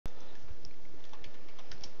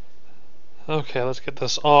Okay, let's get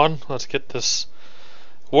this on. Let's get this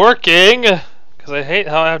working. Because I hate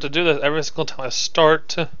how I have to do this every single time I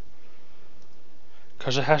start.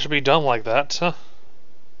 Because it has to be done like that.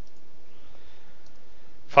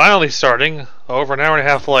 Finally starting. Over an hour and a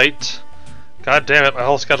half late. God damn it, my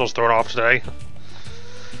whole schedule's thrown off today.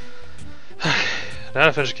 Now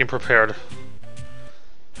to finish getting prepared.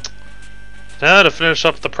 Now to finish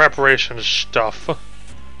up the preparation stuff. What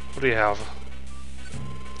do you have?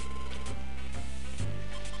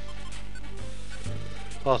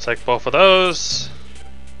 I'll take both of those.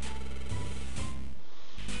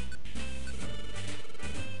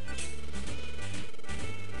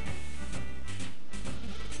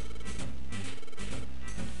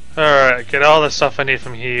 Alright, get all the stuff I need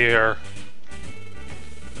from here.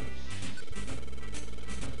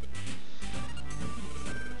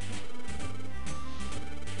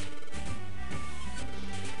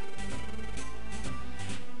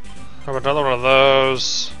 Have another one of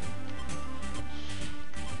those.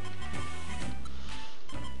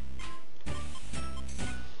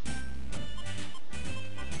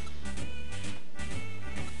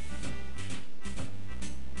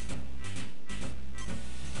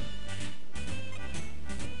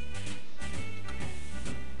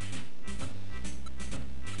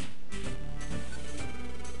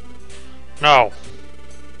 No.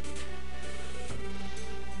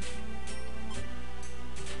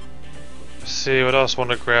 Let's see what else I want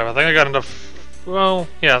to grab. I think I got enough. Well,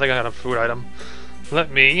 yeah, I think I got enough food item. Let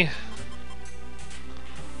me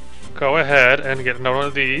go ahead and get another one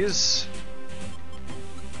of these.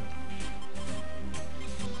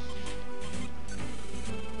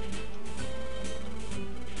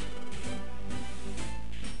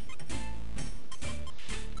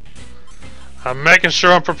 I'm making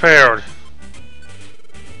sure I'm prepared.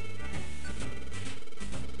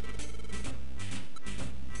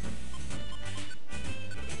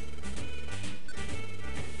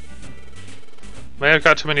 May have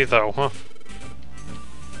got too many though, huh?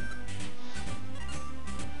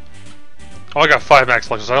 Oh, I got 5 max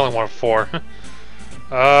elixirs. I only wanted 4.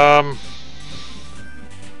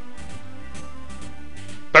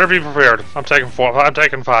 Better be prepared. I'm taking 4. I'm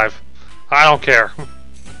taking 5. I don't care.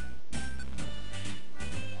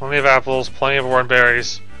 Plenty of apples, plenty of orange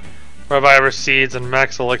berries, reviver seeds, and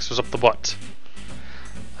max elixirs up the butt.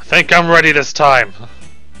 I think I'm ready this time.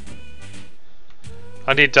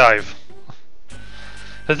 I need dive.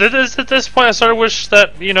 At this point, I sort of wish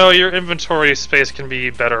that, you know, your inventory space can be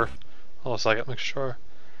better. Hold on a second, make sure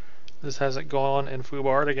this hasn't gone in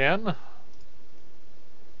FooBard again.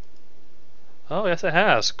 Oh, yes it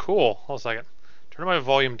has. Cool. Hold on a second. Turn my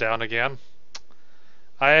volume down again.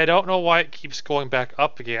 I don't know why it keeps going back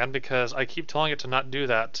up again, because I keep telling it to not do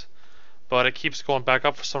that. But it keeps going back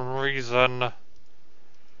up for some reason.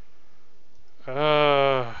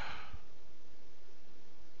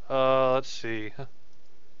 Let's see.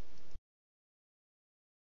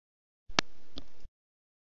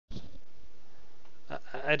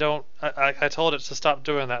 I told it to stop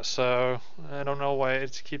doing that, so I don't know why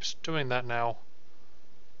it keeps doing that now.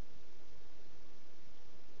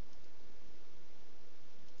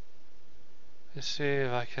 Let's see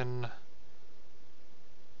if I can...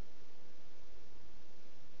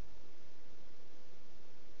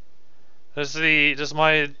 Does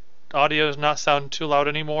my audio not sound too loud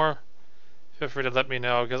anymore? Feel free to let me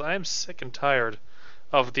know, because I am sick and tired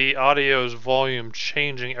of the audio's volume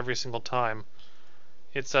changing every single time.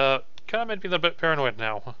 It's kind of made me a little bit paranoid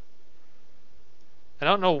now. I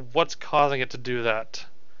don't know what's causing it to do that.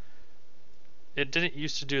 It didn't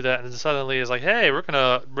used to do that, and then suddenly it's like, hey, we're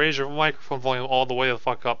gonna raise your microphone volume all the way the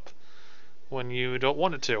fuck up when you don't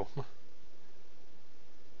want it to.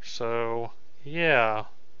 So, yeah.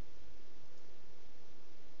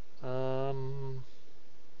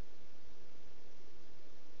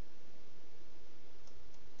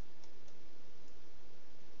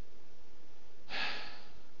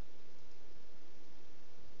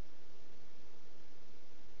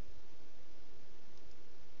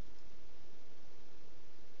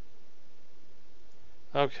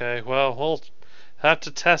 Okay, well, we'll have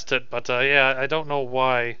to test it, but yeah, I don't know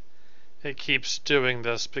why it keeps doing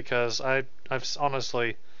this, because I've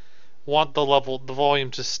honestly want the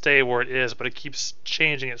volume to stay where it is, but it keeps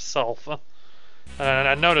changing itself. And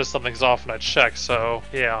I noticed something's off when I check, so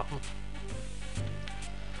yeah.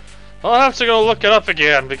 I'll have to go look it up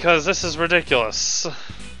again, because this is ridiculous.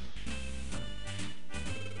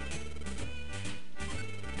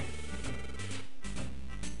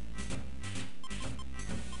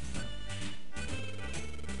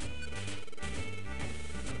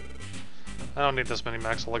 I don't need this many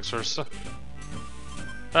max elixirs.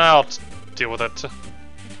 I'll deal with it.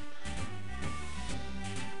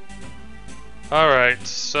 Alright,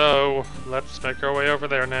 so let's make our way over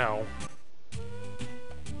there now.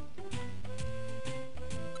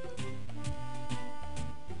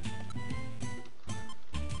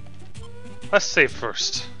 Let's save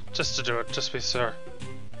first, just to do it, just to be sure.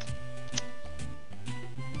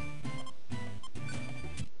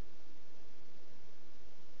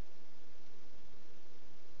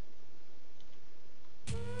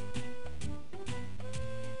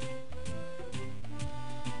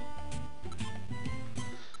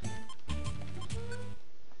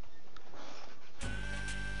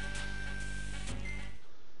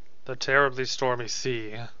 The terribly stormy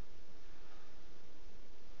sea.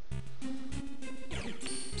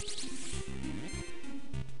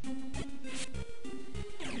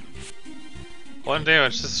 One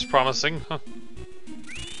damage, this is promising. I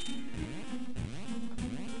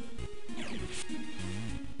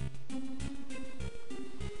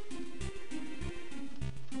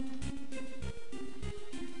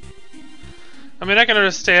mean, I can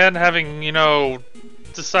understand having, you know,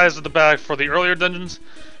 the size of the bag for the earlier dungeons.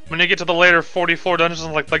 When you get to the later 44 dungeons,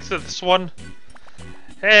 like this one,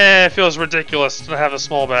 it feels ridiculous to have a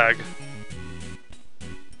small bag.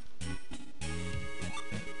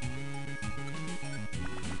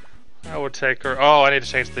 I would take her. Oh, I need to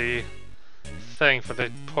change the thing for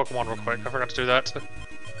the Pokemon real quick. I forgot to do that.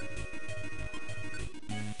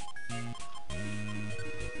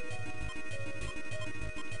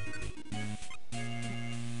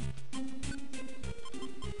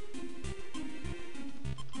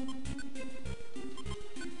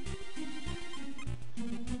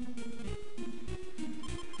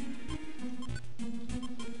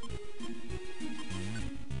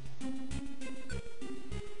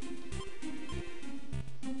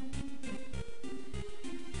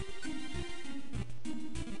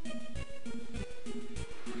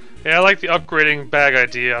 Yeah, I like the upgrading bag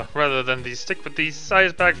idea, rather than the stick with the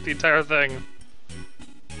size bag for the entire thing.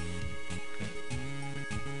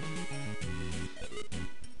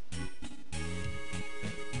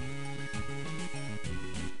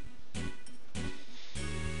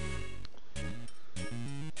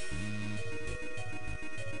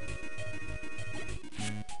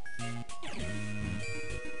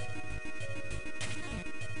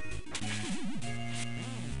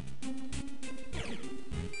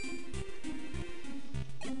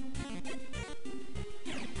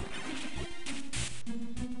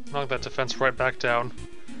 Knock that defense right back down.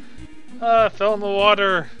 Ah, it fell in the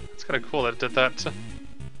water. It's kind of cool that it did that.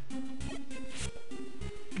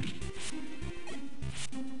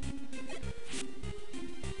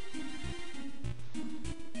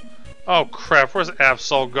 Oh crap, where's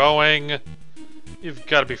Absol going? You've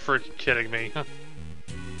got to be freaking kidding me.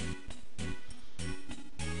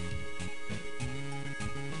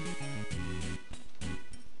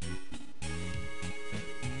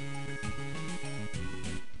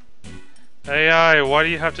 AI, why do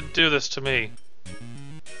you have to do this to me?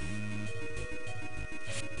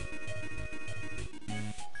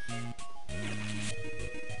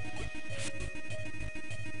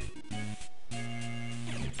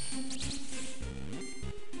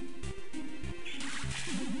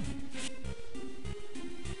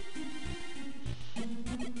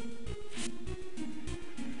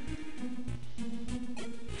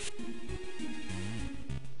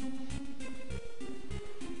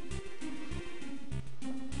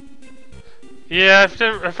 Yeah, I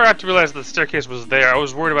forgot to realize the staircase was there. I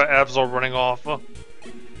was worried about Absol running off. You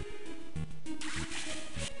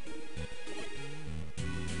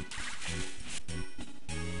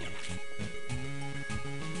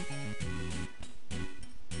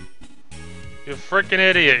freaking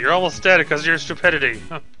idiot. You're almost dead because of your stupidity.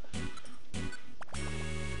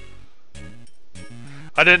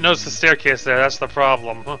 I didn't notice the staircase there, that's the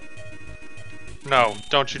problem. No,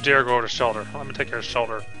 don't you dare go to shelter. Let me take care of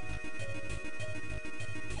shelter.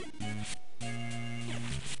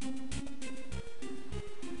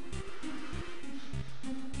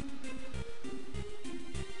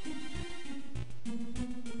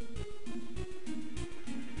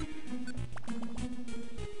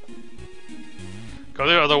 Go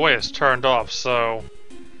the other way, it's turned off, so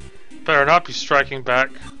better not be striking back.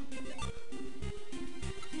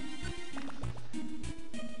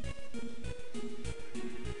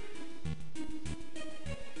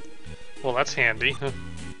 Well, that's handy.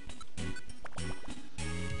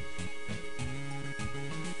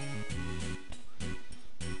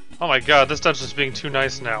 Oh my god, this dungeon's being too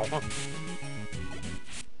nice now.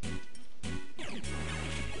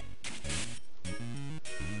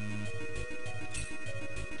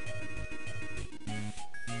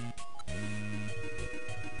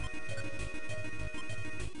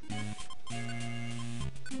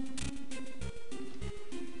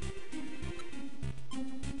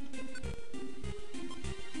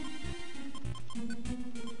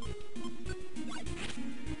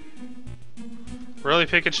 Really,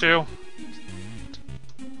 Pikachu?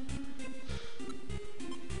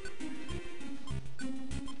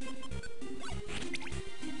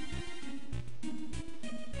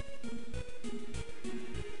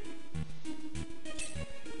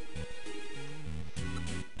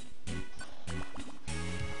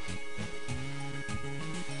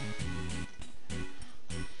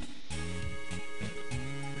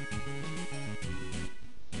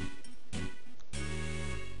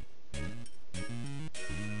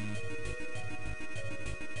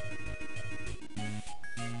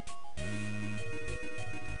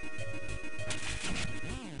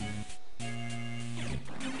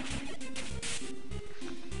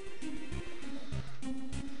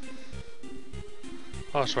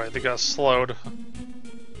 Oh, that's right, they got slowed.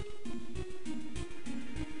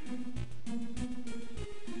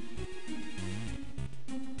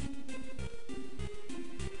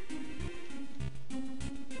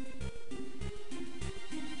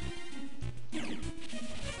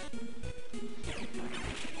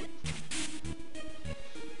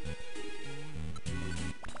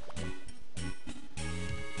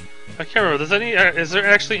 I can't remember. Is there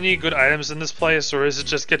actually any good items in this place, or is it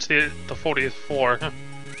just get to the 40th floor? I'm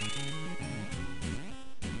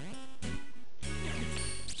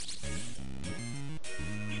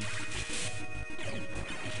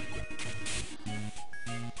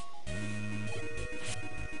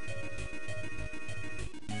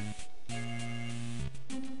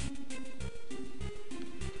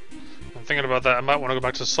thinking about that. I might want to go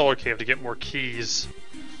back to the Solar Cave to get more keys.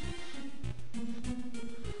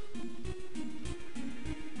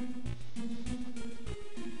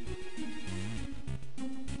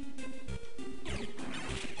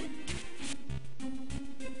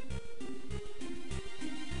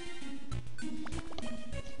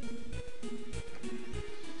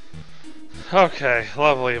 Okay,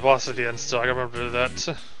 lovely. Boss at the end still. I can remember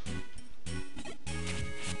that.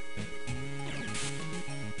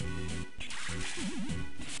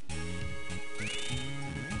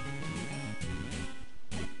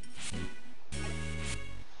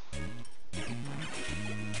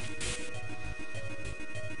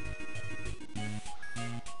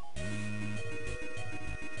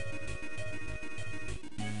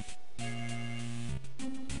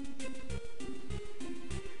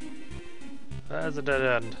 That is a dead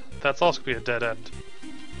end. That's also gonna be a dead end.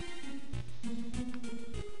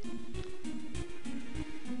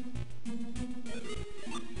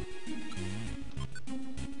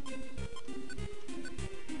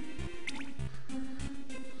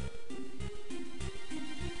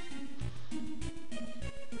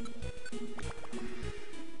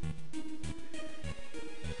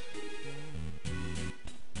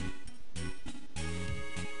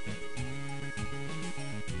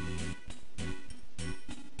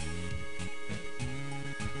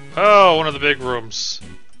 Oh, one of the big rooms.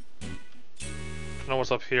 Don't know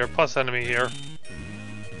what's up here. Plus enemy here.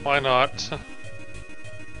 Why not?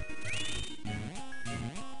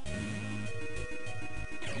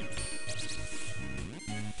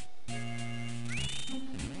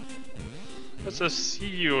 It's a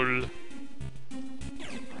seal.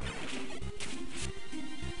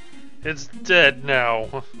 It's dead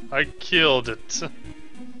now. I killed it.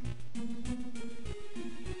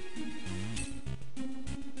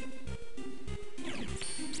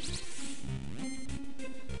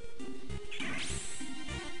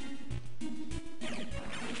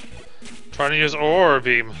 Trying to use Aurora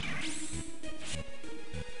Beam.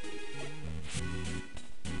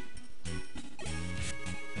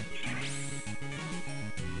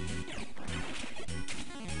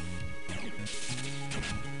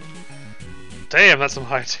 Damn, that's some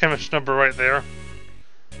high damage number right there.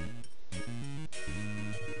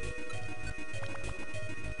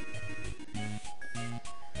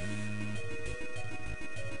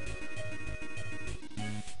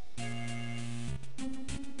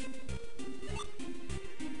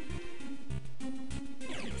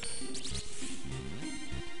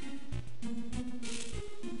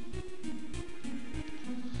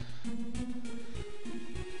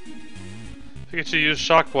 Pikachu used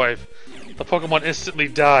Shockwave. The Pokemon instantly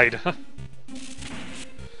died.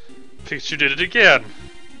 Pikachu did it again.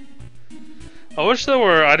 I wish there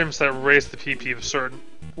were items that raised the PP of certain,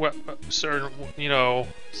 you know,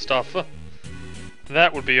 stuff.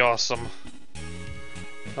 That would be awesome.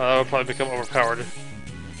 That would probably become overpowered.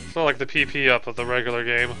 Sort of like the PP up of the regular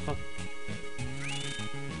game.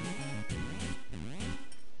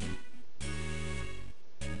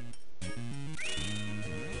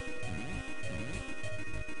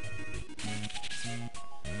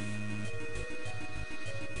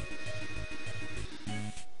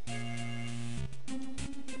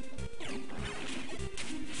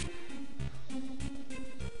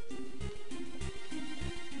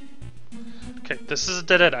 This is a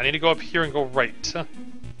dead end. I need to go up here and go right.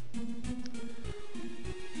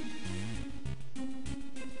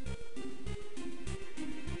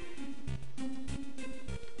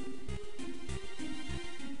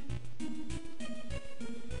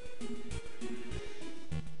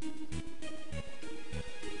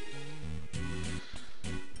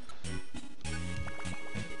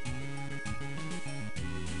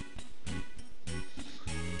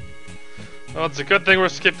 Well, it's a good thing we're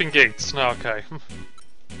skipping gates. No, okay.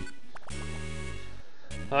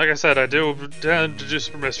 Like I said, I do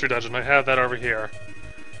Super Mystery Dungeon. I have that over here.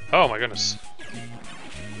 Oh my goodness.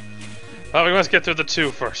 Well, we must get through the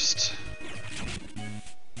 2 first.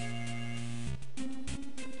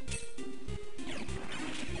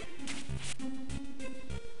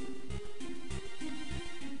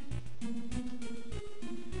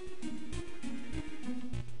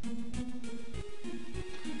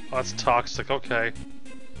 Oh, that's toxic, okay.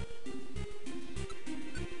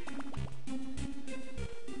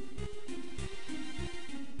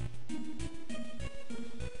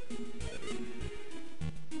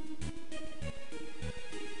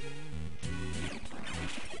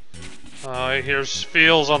 I hear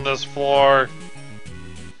feels on this floor.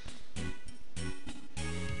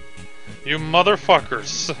 You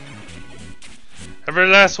motherfuckers. Every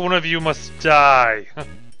last one of you must die.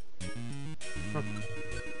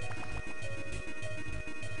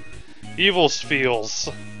 Evil feels.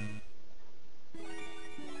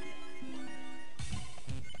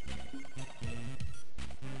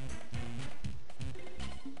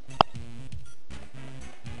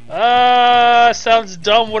 Sounds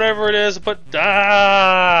dumb, whatever it is, but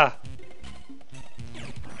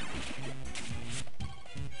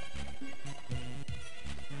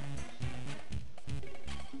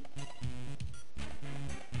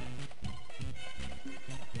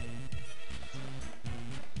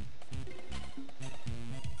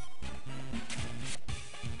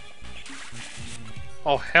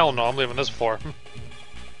Oh hell no, I'm leaving this floor.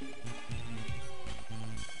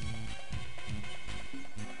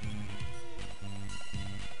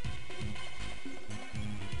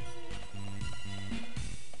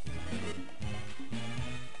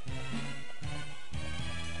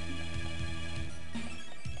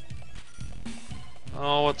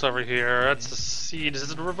 Oh, what's over here? That's a seed.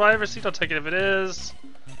 Is it a reviver seed? I'll take it if it is.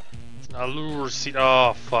 It's an allure seed.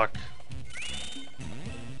 Oh, fuck.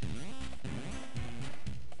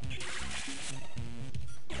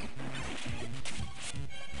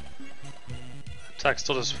 Attack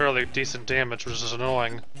still does fairly decent damage, which is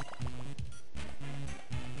annoying.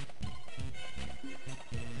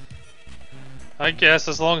 I guess,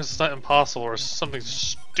 as long as it's not impossible or something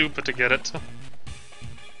stupid to get it.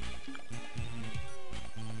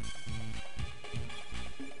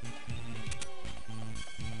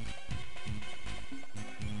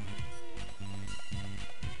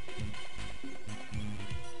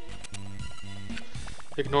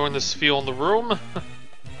 Ignoring this feel in the room.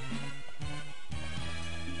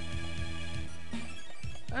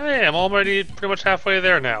 Hey, I'm already pretty much halfway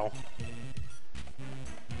there now.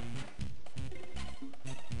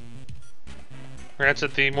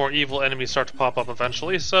 Granted, the more evil enemies start to pop up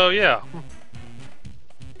eventually, so yeah.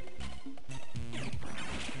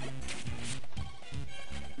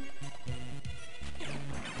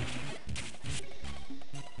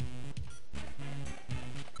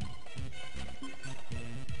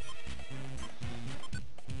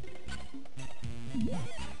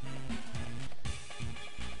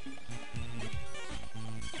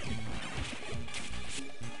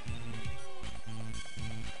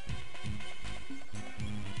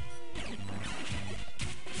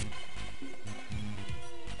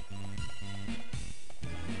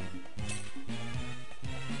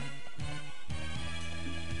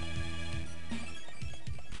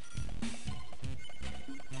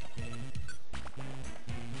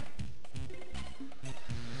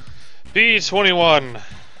 Pt25.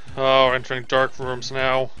 Oh, we're entering dark rooms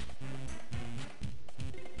now.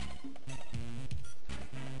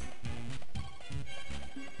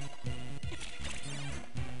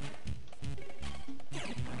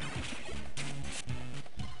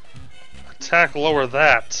 Attack lower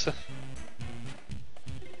that.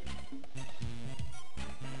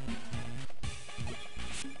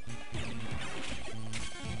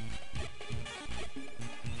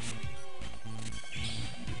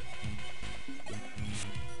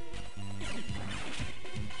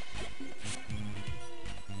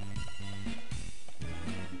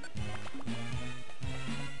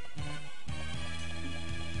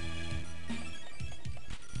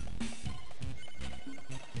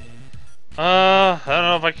 I don't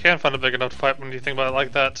know if I can find a big enough fight when you think about it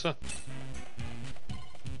like that.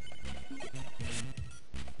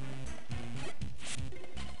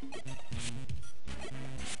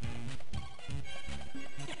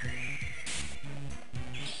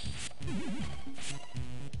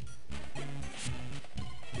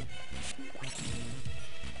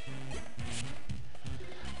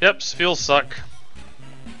 Yep, feels suck.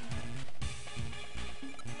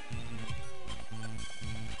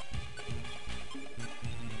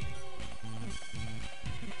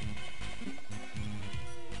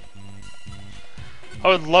 I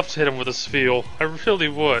would love to hit him with a Spheal. I really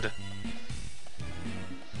would.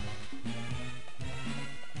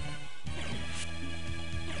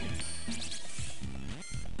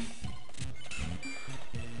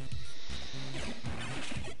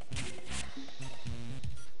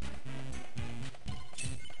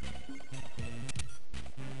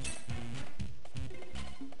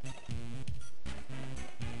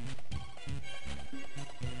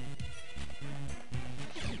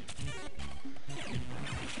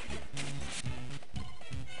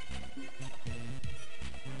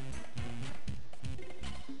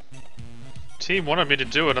 Team wanted me to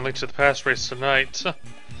do it on Link to the Past race tonight.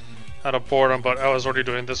 Out of boredom, but I was already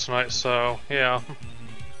doing this tonight, so yeah.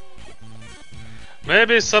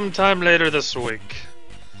 Maybe sometime later this week.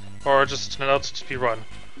 Or just an LTTP run.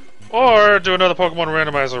 Or do another Pokemon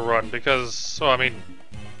Randomizer run, because, well, I mean,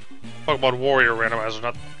 Pokemon Warrior Randomizer,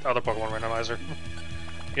 not other Pokemon Randomizer.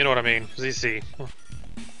 You know what I mean, ZC.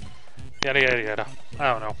 Yada yada yada.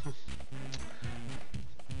 I don't know.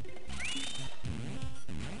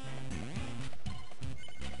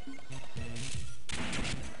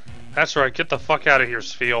 That's right, get the fuck out of here,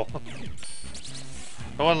 Spheal.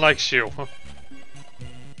 No one likes you.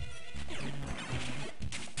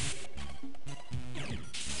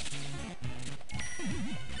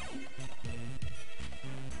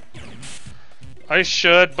 I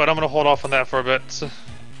should, but I'm gonna hold off on that for a bit.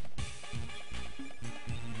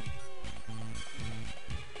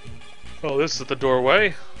 Oh, this is the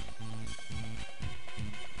doorway.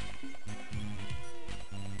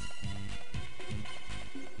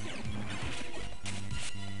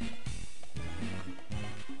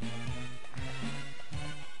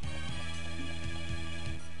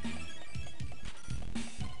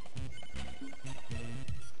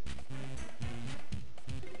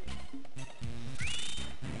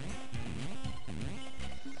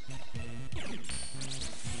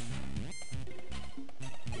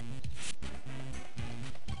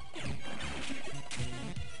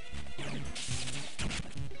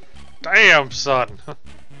 Damn, son.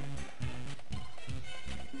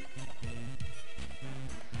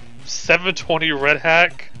 720 red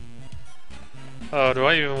hack? Oh, do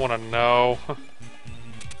I even want to know?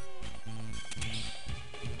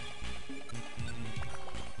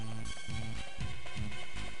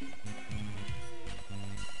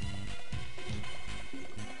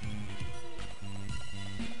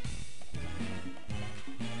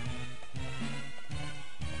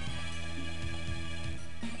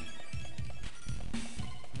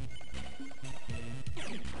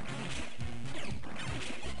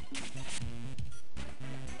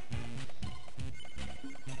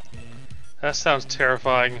 That sounds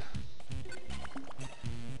terrifying.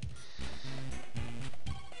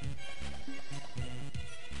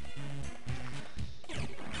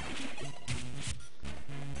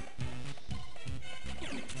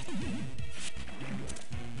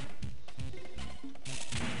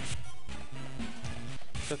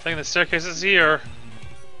 Good thing the staircase is here.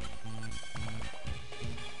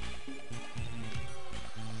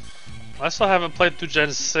 I still haven't played through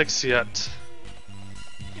Gen 6 yet.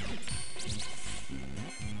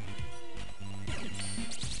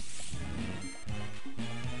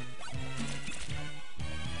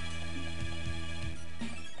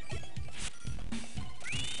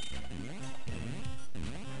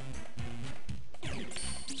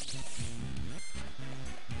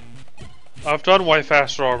 I've done Way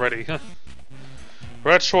Faster already.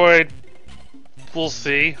 Retroid, we'll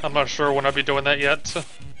see. I'm not sure when I'll be doing that yet.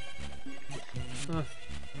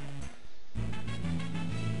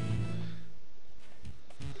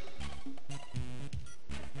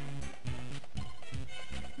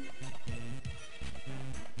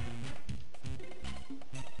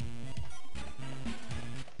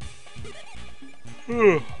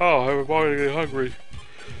 Oh, I'm already getting hungry.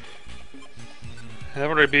 I've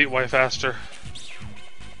already beat Way Faster.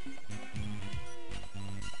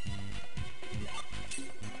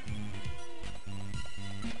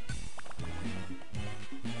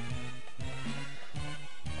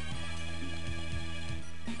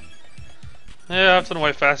 Yeah, I've done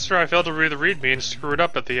Way Faster. I failed to read the readme and screwed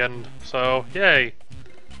up at the end, so yay.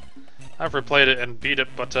 I've replayed it and beat it,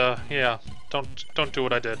 but yeah, don't do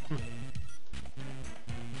what I did.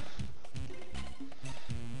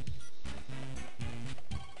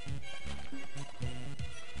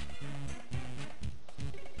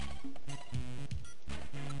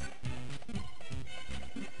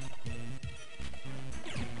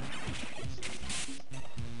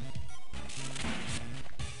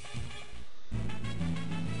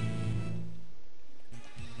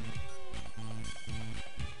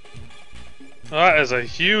 That is a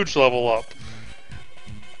huge level up.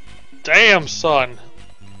 Damn, son.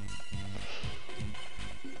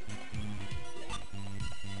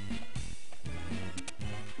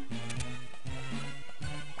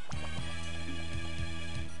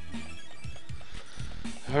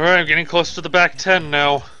 Alright, I'm getting close to the back 10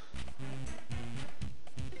 now.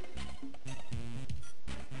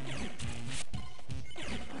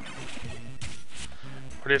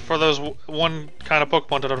 Ready for those one kind of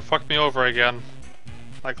Pokemon to fuck me over again.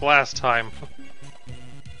 Like last time.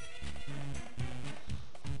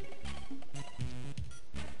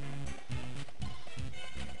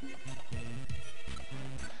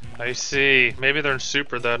 I see. Maybe they're in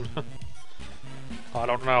Super then. I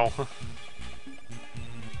don't know.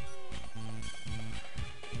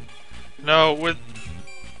 No, with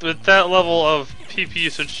that level of PP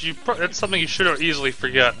usage, it's something you should easily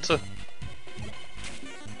forget.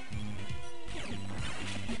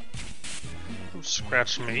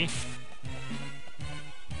 Scratch me.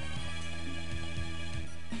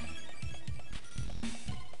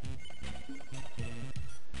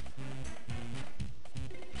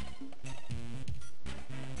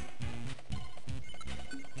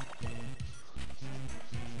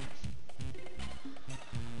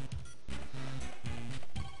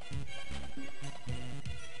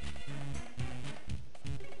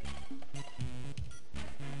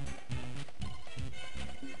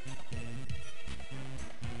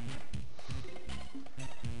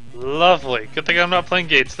 Lovely. Good thing I'm not playing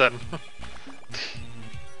Gates then.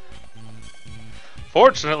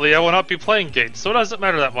 Fortunately, I will not be playing Gates, so it doesn't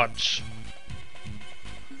matter that much.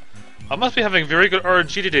 I must be having very good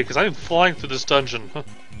RNG today, because I'm flying through this dungeon. Wait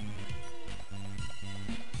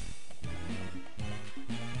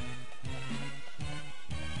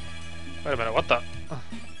a minute, what the?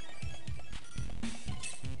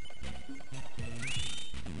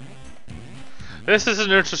 This is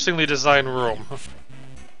an interestingly designed room.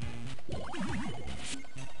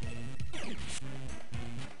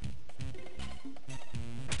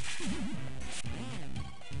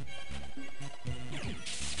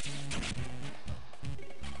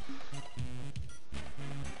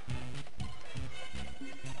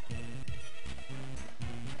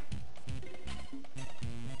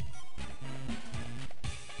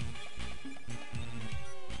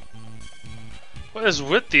 What is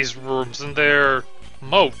with these rooms and their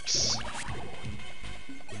moats?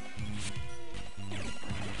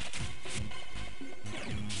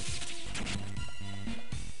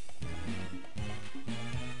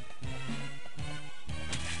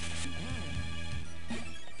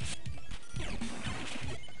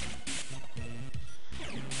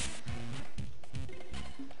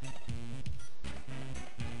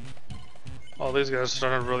 All these guys are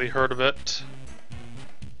starting to really hurt a bit.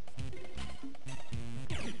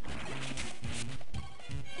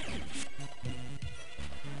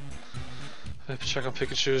 Check on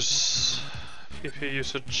Pikachu's PP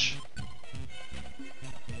usage.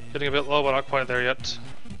 Getting a bit low, but not quite there yet.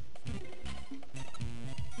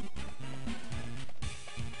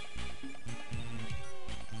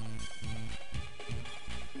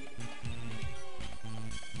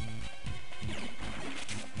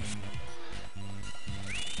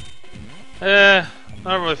 I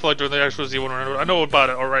don't really feel like doing the actual Z1 run. I know about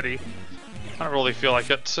it already. I don't really feel like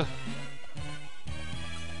it.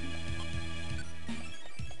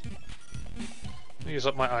 Use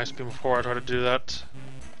up my Ice Beam before I try to do that.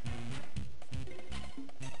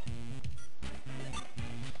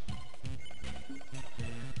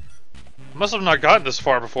 Must have not gotten this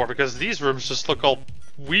far before because these rooms just look all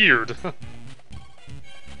weird.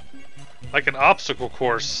 Like an obstacle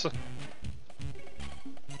course.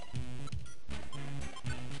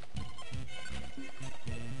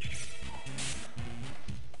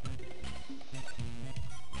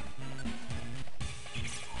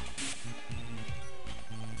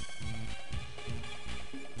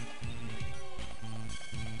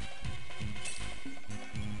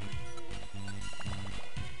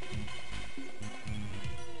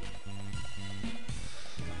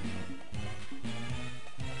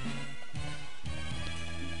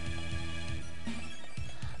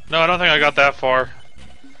 No, I don't think I got that far.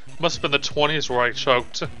 Must have been the 20s where I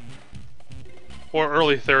choked. Or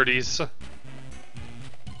early 30s.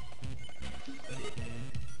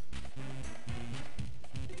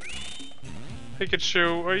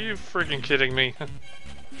 Pikachu, are you freaking kidding me?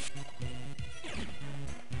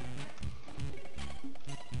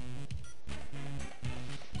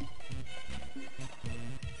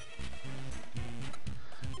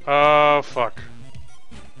 Oh, fuck.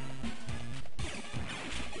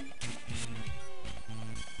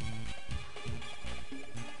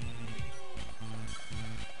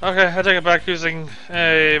 Okay, I take it back using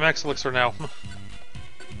a max elixir now.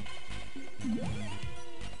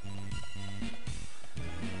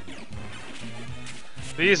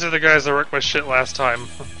 These are the guys that wrecked my shit last time.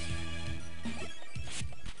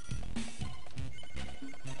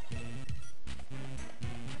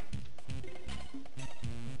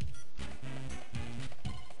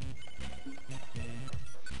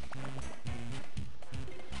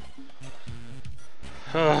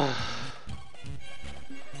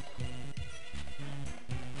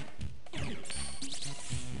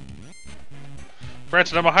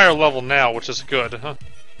 Granted, I'm a higher level now, which is good.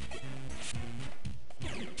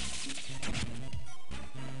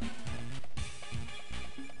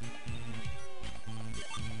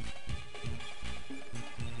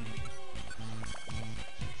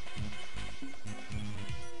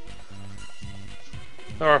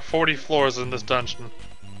 There are 40 floors in this dungeon.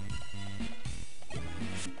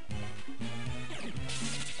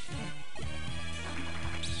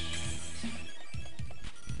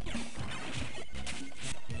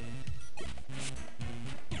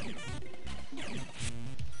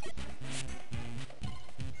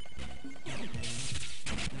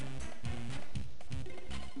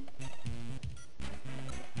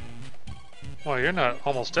 Well, you're not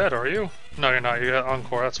almost dead, are you? No, you're not. You got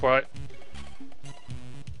Encore, that's why.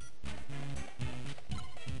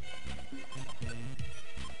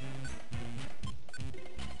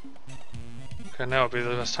 Okay, now would be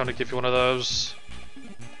the best time to give you one of those.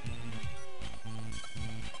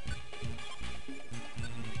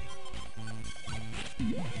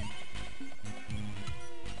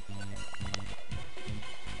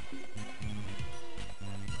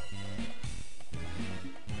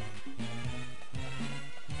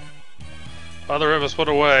 Other room is put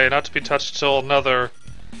away, not to be touched till another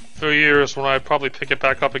 3 years when I probably pick it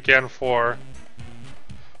back up again for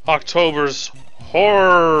October's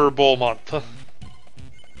horrible month.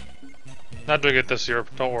 Not doing it this year,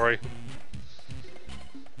 don't worry.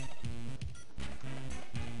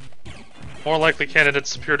 More likely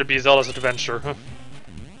candidates appear to be Zelda's Adventure.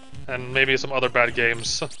 And maybe some other bad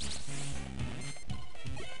games.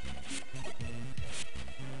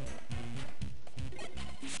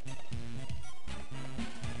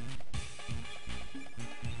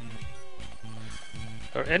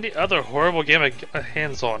 Or any other horrible game I get my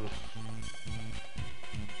hands on.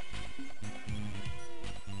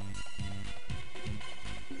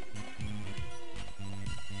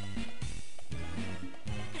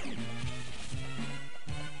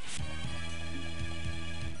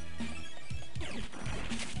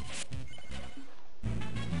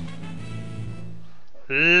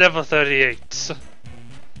 Level 38. That's a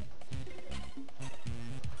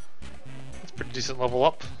pretty decent level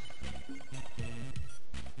up.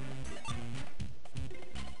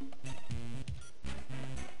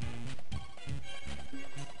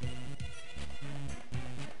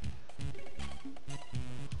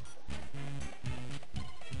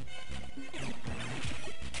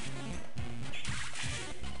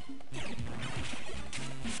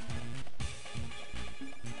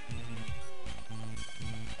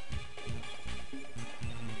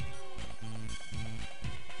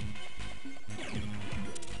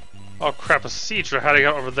 Oh crap, a siege are hiding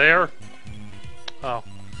out over there? Oh.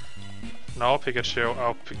 No, Pikachu.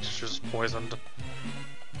 Oh, Pikachu's poisoned.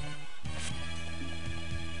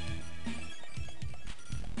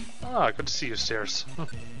 Ah, good to see you, Stairs.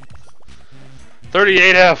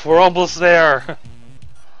 38F, we're almost there!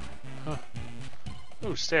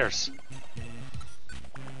 Ooh, Stairs.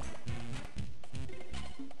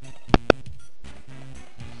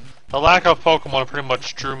 The lack of Pokemon pretty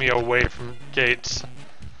much drew me away from gates.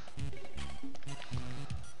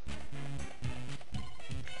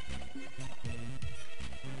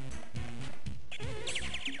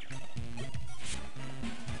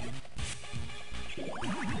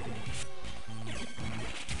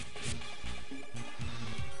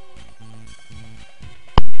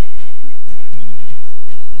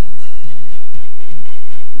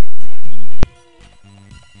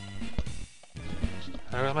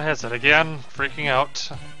 There's my headset again, freaking out.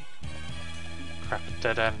 Crap,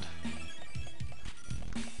 dead end.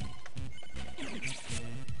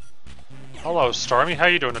 Hello, Stormy, how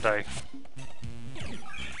you doing today?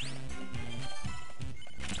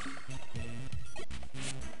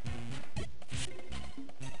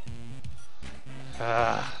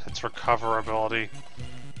 It's recoverability.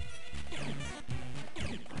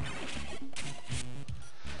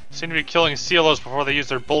 Seem to be killing Cielos before they use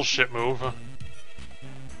their bullshit move.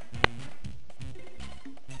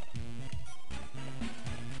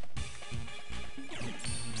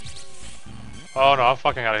 Oh no, I'm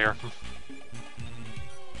fucking out of here.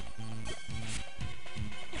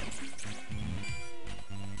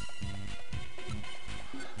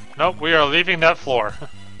 Nope, we are leaving that floor.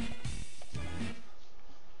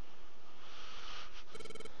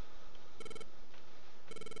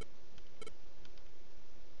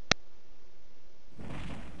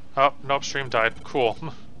 Oh, nope, stream died.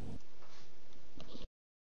 Cool.